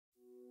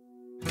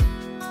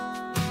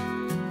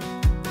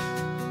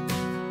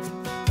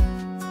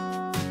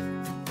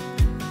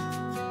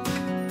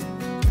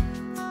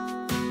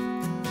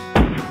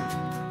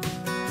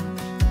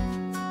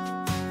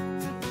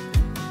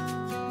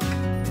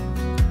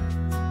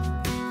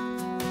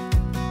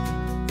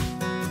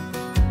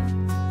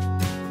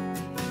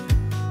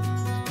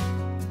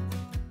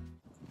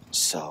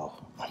So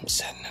I'm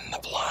sitting in the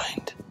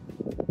blind.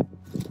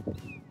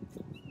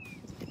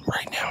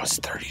 Right now it's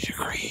 30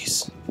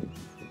 degrees.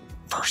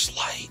 First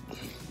light.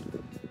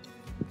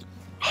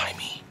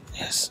 Jaime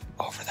is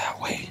over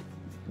that way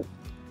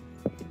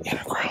in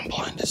a ground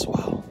blind as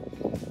well.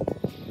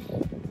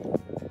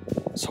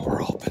 So we're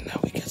hoping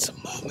that we get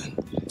some movement.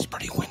 It's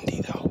pretty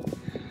windy though.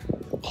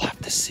 We'll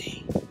have to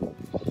see.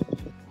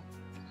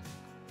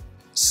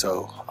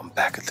 So I'm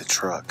back at the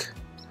truck.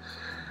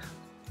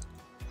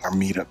 Our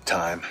meetup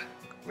time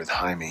with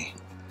Jaime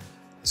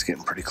is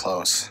getting pretty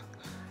close.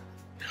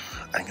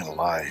 I ain't gonna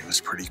lie, it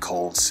was pretty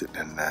cold sitting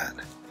in that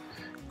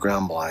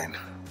ground blind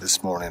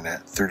this morning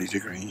at 30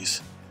 degrees.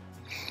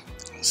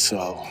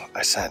 So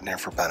I sat in there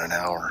for about an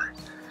hour,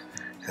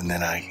 and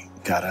then I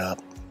got up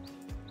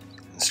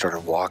and started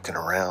walking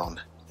around,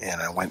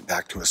 and I went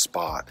back to a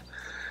spot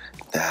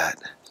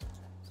that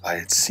I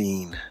had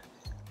seen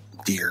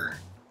deer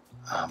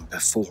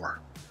before.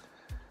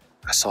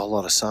 I saw a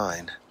lot of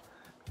sign,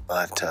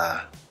 but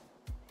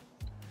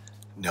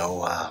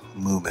no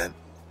movement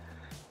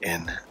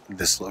in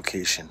this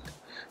location.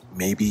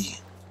 Maybe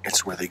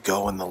it's where they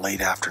go in the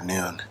late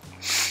afternoon.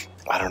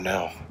 I don't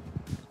know.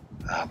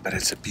 But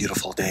it's a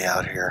beautiful day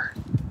out here,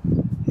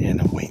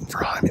 and I'm waiting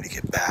for Jaime to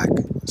get back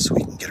so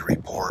we can get a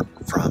report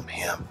from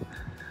him.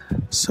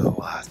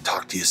 So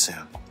talk to you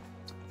soon.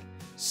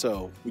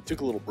 So we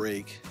took a little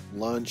break,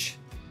 lunch.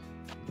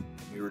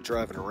 We were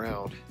driving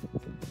around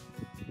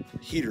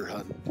heater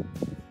hunting,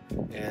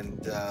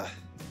 and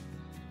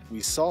we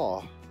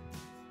saw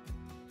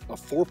a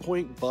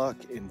 4-point buck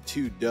and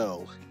 2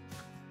 doe.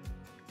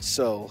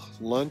 So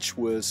lunch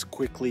was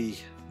quickly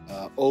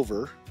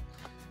over.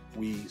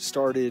 We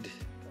started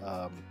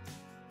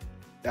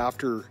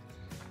after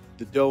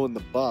the doe and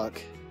the buck,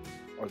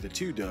 or the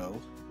 2 doe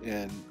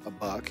and a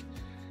buck,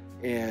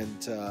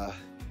 and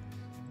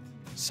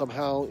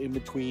somehow in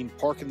between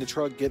parking the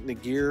truck, getting the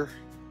gear,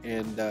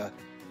 and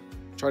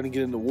trying to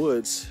get in the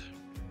woods,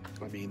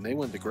 I mean, they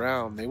went to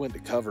ground, they went to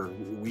cover.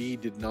 We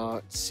did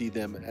not see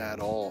them at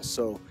all.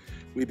 So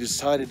we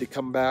decided to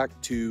come back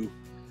to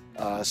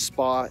a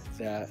spot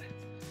that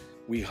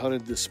we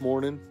hunted this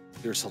morning.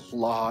 There's a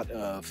lot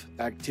of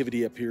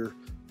activity up here.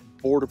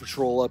 Border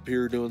Patrol up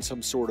here doing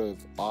some sort of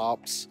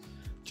ops.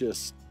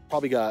 Just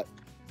probably got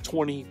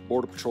 20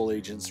 Border Patrol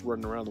agents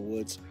running around the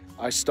woods.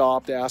 I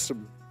stopped, asked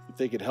them if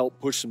they could help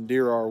push some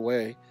deer our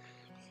way.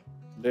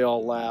 They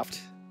all laughed.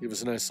 It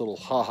was a nice little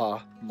haha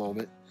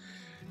moment.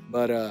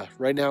 But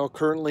right now,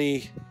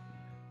 currently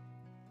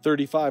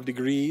 35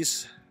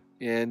 degrees,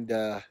 and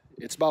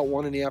it's about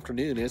 1 in the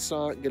afternoon. It's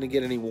not going to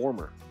get any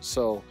warmer.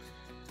 So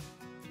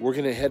we're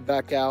going to head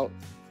back out.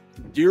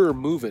 Deer are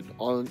moving.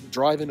 On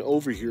driving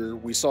over here,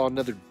 we saw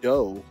another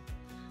doe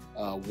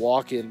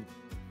walking,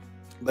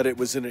 but it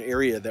was in an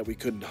area that we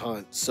couldn't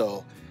hunt.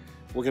 So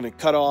we're going to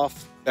cut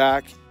off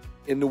back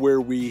into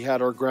where we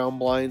had our ground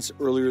blinds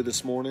earlier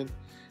this morning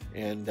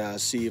and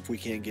see if we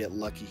can get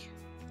lucky.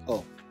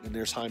 Oh, and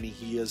there's Jaime.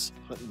 He is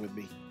hunting with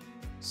me.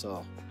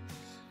 So,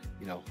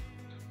 you know,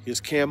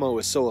 his camo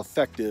is so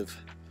effective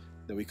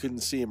that we couldn't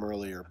see him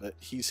earlier, but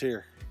he's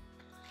here.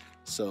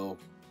 So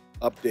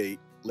update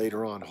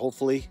later on.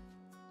 Hopefully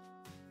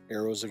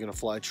arrows are going to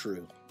fly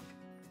true.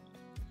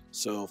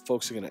 So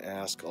folks are going to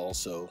ask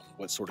also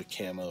what sort of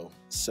camo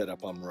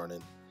setup I'm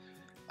running.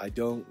 I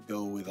don't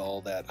go with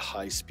all that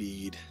high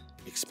speed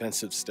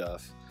expensive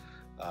stuff.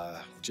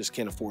 Just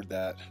can't afford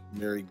that.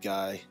 Married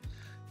guy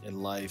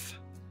in life,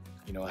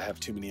 you know, I have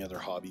too many other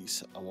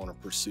hobbies I want to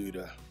pursue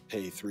to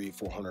pay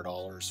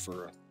 $300-400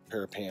 for a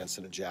pair of pants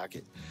and a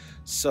jacket.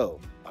 So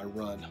I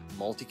run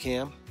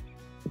multicam,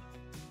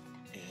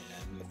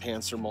 and the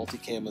pants are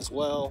multicam as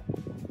well.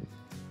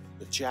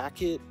 The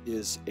jacket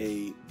is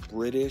a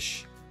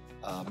British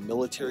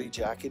military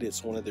jacket.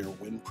 It's one of their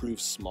windproof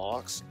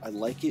smocks. I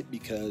like it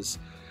because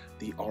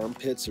the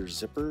armpits are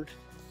zippered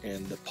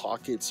and the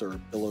pockets are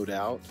billowed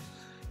out,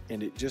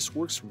 and it just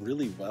works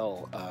really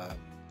well.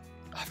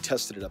 I've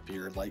tested it up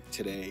here, like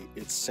today.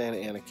 It's Santa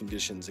Ana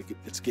conditions.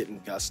 It's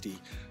getting gusty,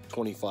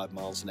 25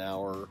 miles an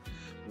hour,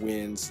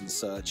 winds and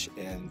such,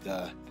 and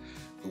the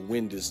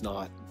wind is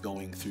not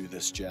going through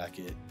this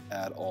jacket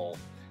at all.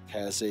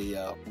 Has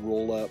a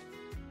roll-up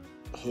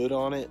hood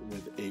on it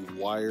with a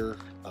wire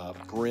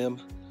brim.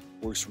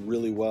 Works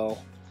really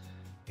well,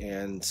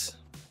 and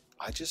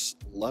I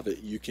just love it.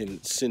 You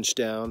can cinch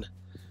down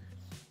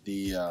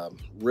the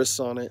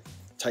wrists on it,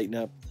 tighten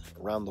up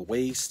around the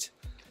waist.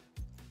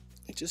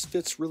 It just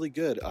fits really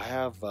good. I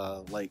have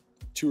like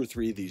 2 or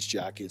 3 of these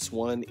jackets.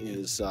 One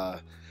is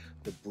the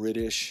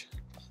British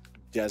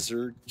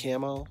desert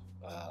camo.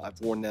 I've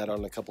worn that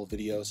on a couple of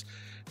videos.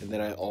 And then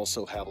I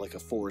also have like a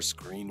forest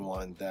green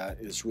one that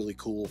is really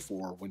cool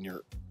for when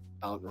you're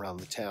out and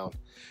around the town.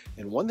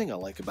 And one thing I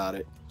like about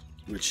it,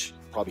 which you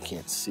probably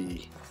can't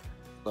see,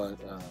 but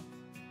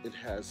it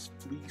has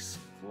fleece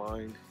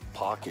lined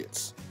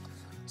pockets.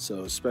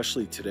 So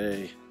especially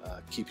today,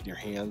 keeping your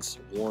hands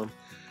warm,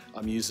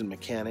 I'm using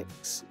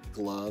mechanics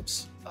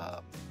gloves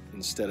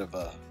instead of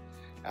a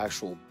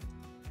actual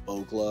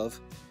bow glove.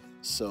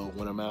 So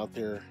when I'm out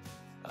there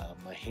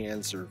My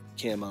hands are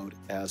camoed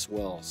as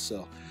well.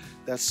 So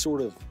that's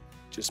sort of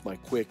just my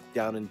quick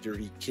down and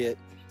dirty kit.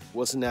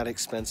 Wasn't that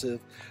expensive.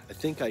 I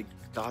think I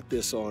got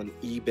this on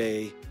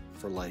eBay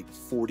for like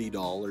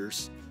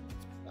 $40,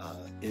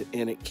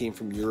 and it came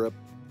from Europe.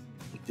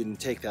 It didn't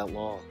take that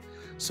long.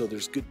 So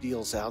there's good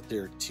deals out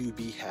there to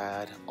be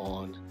had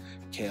on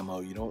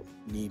camo. You don't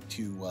need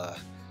to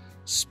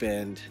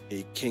spend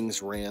a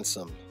king's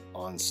ransom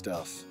on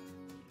stuff.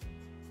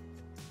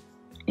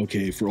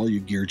 Okay, for all you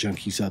gear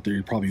junkies out there,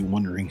 you're probably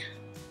wondering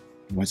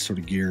what sort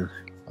of gear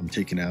I'm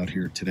taking out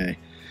here today.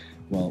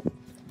 Well,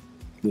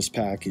 this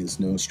pack is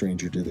no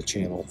stranger to the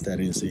channel. That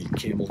is a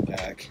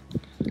Camelback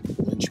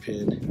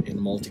linchpin and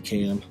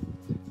multicam.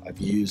 I've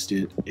used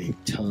it a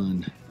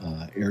ton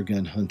air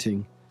gun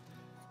hunting.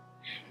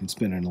 It's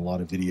been in a lot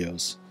of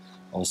videos.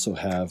 Also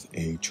have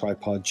a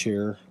tripod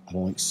chair. I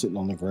don't like sitting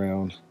on the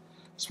ground,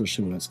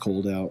 especially when it's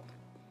cold out.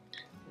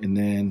 And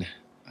then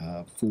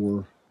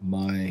for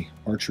my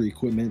archery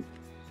equipment,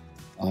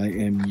 I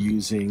am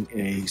using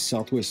a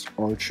Southwest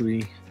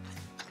Archery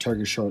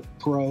Target Shark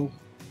Pro.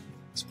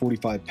 It's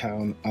 45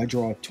 pound. I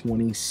draw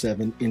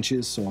 27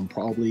 inches, so I'm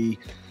probably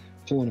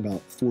pulling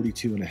about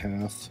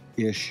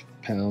 42.5-ish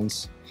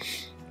pounds.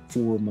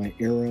 For my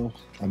arrow,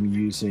 I'm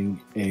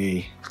using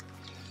a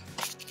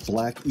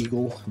Black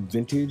Eagle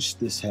Vintage.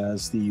 This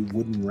has the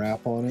wooden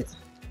wrap on it.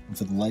 And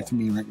for the life of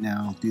me right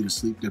now, due to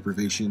sleep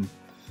deprivation,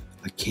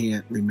 I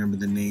can't remember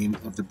the name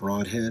of the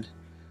broadhead,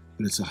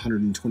 but it's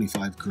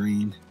 125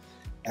 grain.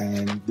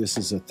 And this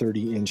is a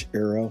 30-inch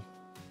arrow.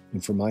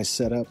 And for my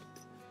setup,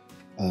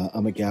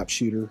 I'm a gap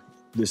shooter.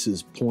 This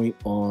is point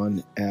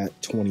on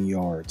at 20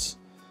 yards.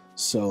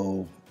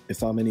 So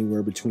if I'm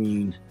anywhere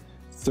between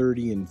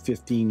 30 and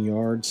 15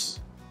 yards,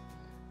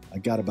 I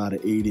got about an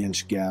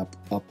 8-inch gap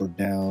up or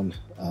down,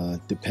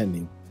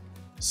 depending.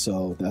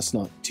 So that's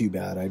not too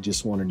bad. I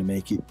just wanted to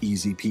make it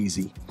easy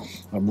peasy.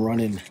 I'm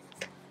running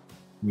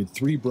with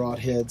 3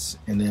 broadheads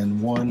and then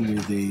 1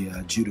 with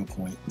a judo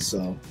point.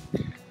 So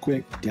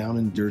quick down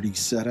and dirty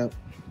setup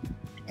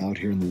out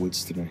here in the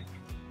woods today.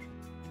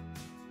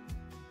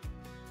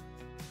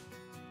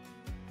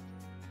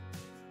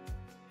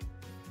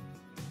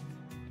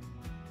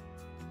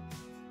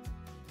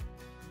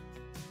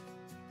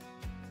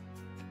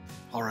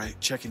 All right,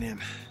 checking in.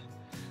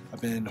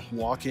 I've been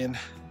walking,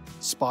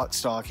 spot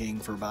stalking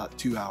for about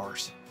 2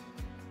 hours.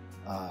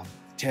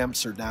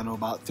 Temps are down to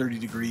about 30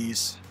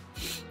 degrees.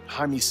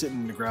 Jaime's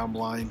sitting in the ground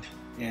blind,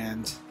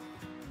 and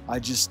I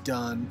just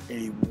done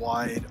a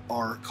wide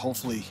arc.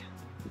 Hopefully,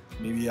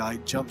 maybe I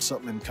jumped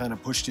something and kind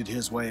of pushed it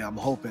his way. I'm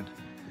hoping.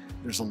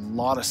 There's a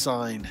lot of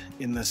sign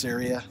in this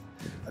area.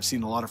 I've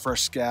seen a lot of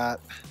fresh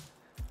scat.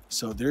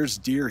 So there's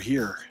deer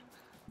here.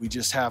 We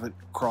just haven't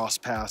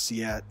crossed paths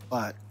yet,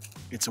 but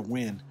it's a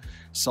win.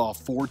 Saw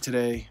 4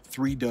 today,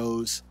 3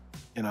 does,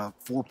 and a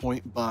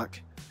 4-point buck.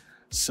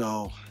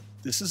 So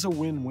this is a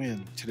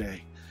win-win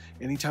today.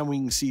 Anytime we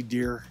can see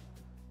deer,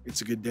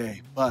 it's a good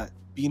day. But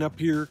being up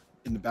here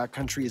in the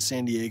backcountry of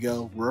San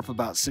Diego, we're up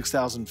about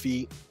 6,000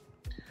 feet.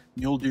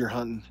 Mule deer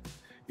hunting,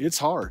 it's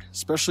hard,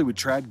 especially with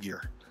trad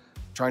gear.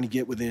 Trying to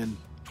get within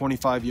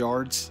 25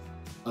 yards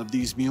of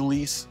these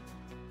muleys,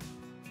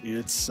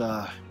 it's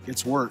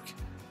work.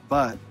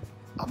 But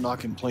I'm not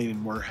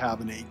complaining. We're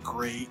having a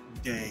great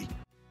day.